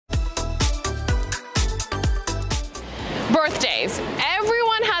Birthdays.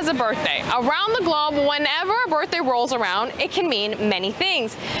 Everyone has a birthday. Around the globe, whenever a birthday rolls around, it can mean many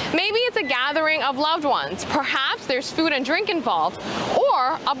things. Maybe it's a gathering of loved ones. Perhaps there's food and drink involved,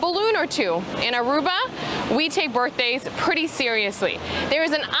 or a balloon or two. In Aruba, we take birthdays pretty seriously. There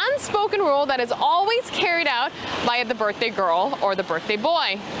is an unspoken rule that is always carried out by the birthday girl or the birthday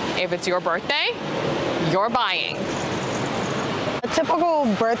boy. If it's your birthday, you're buying. A typical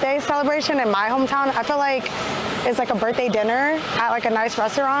birthday celebration in my hometown, I feel like it's like a birthday dinner at like a nice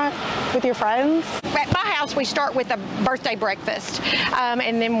restaurant with your friends. At my house, we start with a birthday breakfast,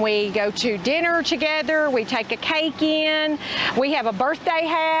 and then we go to dinner together. We take a cake in. We have a birthday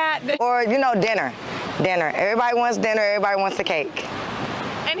hat. Or, you know, dinner. Everybody wants dinner. Everybody wants the cake.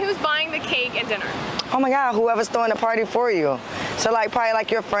 And who's buying the cake and dinner? Oh my God, whoever's throwing the party for you. So like probably like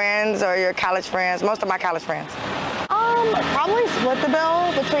your friends or your college friends. Most of my college friends. Probably split the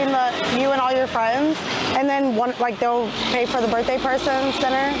bill between you and all your friends, and then one, like they'll pay for the birthday person's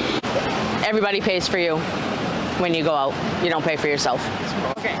dinner. Everybody pays for you when you go out. You don't pay for yourself.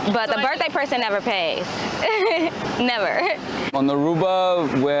 Okay. But the birthday person never pays. Never. On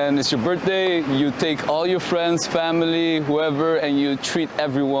Aruba, when it's your birthday, you take all your friends, family, whoever, and you treat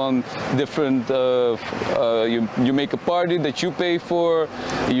everyone different. You make a party that you pay for.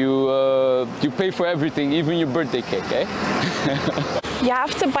 You pay for everything, even your birthday cake, eh? You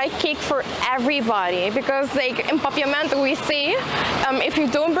have to buy cake for everybody because, like in Papiamento, we say if you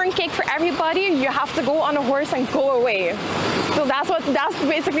don't bring cake for everybody, you have to go on a horse and go away. So that's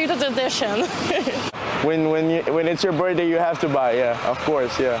basically the tradition. When it's your birthday, you have to buy. Yeah, of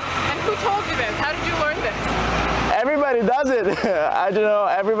course, yeah. And who told you this? How did you learn this? Everybody does it. I don't know.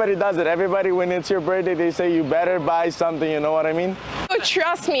 Everybody does it. Everybody, when it's your birthday, they say you better buy something. You know what I mean? So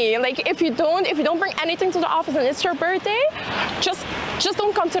trust me. Like if you don't bring anything to the office and it's your birthday, just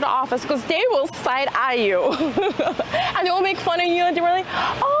don't come to the office because they will side eye you and they will make fun of you. And they were like,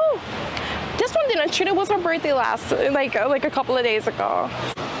 oh, this one didn't treat it. Was her birthday like a couple of days ago.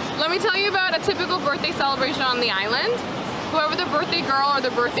 Let me tell you about a typical birthday celebration on the island. Whoever the birthday girl or the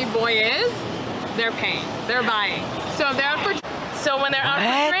birthday boy is, they're paying, they're buying. So if they're out when they're out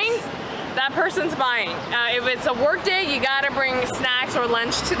for drinks, that person's buying. If it's a work day, you gotta bring snacks or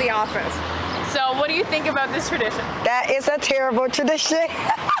lunch to the office. So what do you think about this tradition? That is a terrible tradition.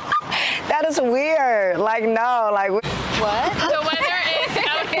 That is weird. Like, no, like. What? So when there is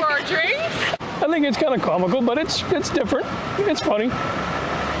out for drinks? I think it's kind of comical, but it's different. It's funny.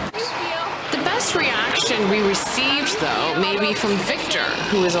 The best reaction we received, though, may be from Victor,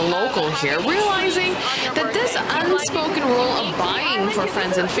 who is a local here, realizing that this unspoken rule of buying for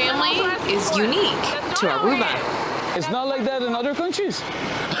friends and family is unique to Aruba. It's not like that in other countries.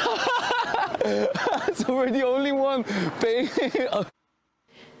 So we're the only one paying.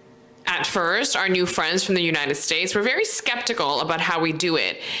 At first, our new friends from the United States were very skeptical about how we do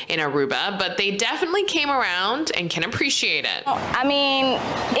it in Aruba, but they definitely came around and can appreciate it. I mean,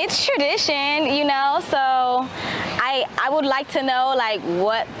 it's tradition, you know, so I would like to know like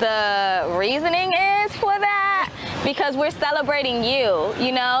what the reasoning is for that, because we're celebrating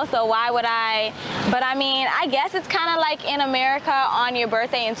you know, so why would I? But I mean, I guess it's kind of like in America on your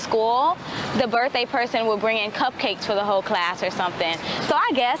birthday in school, the birthday person will bring in cupcakes for the whole class or something. So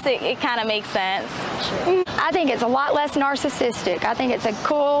I guess it kind of makes sense. I think it's a lot less narcissistic. I think it's a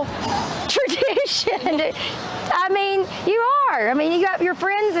cool tradition. I mean, you are. I mean, you got your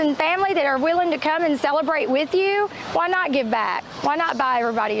friends and family that are willing to come and celebrate with you. Why not give back? Why not buy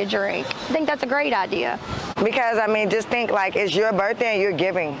everybody a drink? I think that's a great idea. Because, I mean, just think like it's your birthday and you're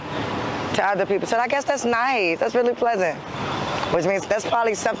giving to other people. So I guess that's nice. That's really pleasant. Which means that's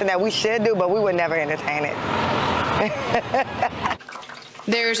probably something that we should do, but we would never entertain it.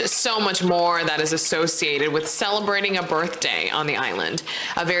 There's so much more that is associated with celebrating a birthday on the island.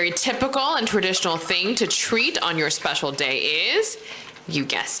 A very typical and traditional thing to treat on your special day is, you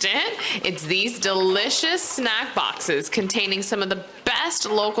guessed it, it's these delicious snack boxes containing some of the best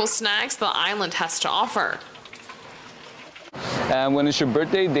local snacks the island has to offer. And when it's your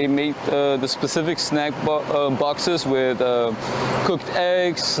birthday, they make the specific snack boxes with cooked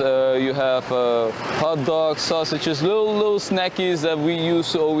eggs. You have hot dogs, sausages, little snackies that we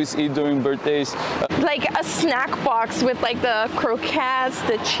used to always eat during birthdays. Like a snack box with like the croquettes,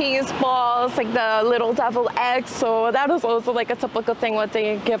 the cheese balls, like the little deviled eggs. So that is also like a typical thing what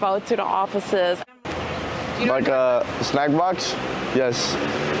they give out to the offices. Like a snack box? Yes.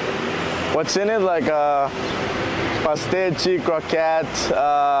 What's in it? Like pastichi, croquette,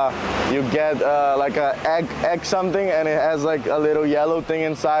 you get like a egg something, and it has like a little yellow thing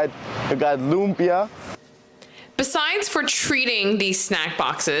inside. You got lumpia. Besides for treating these snack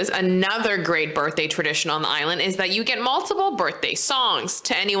boxes, another great birthday tradition on the island is that you get multiple birthday songs.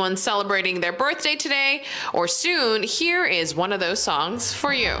 To anyone celebrating their birthday today or soon, here is one of those songs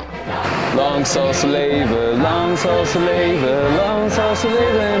for you. Long sauce leven, lang zal ze leven, lang zal ze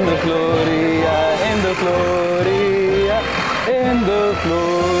leven in de gloria, in de gloria, in de gloria.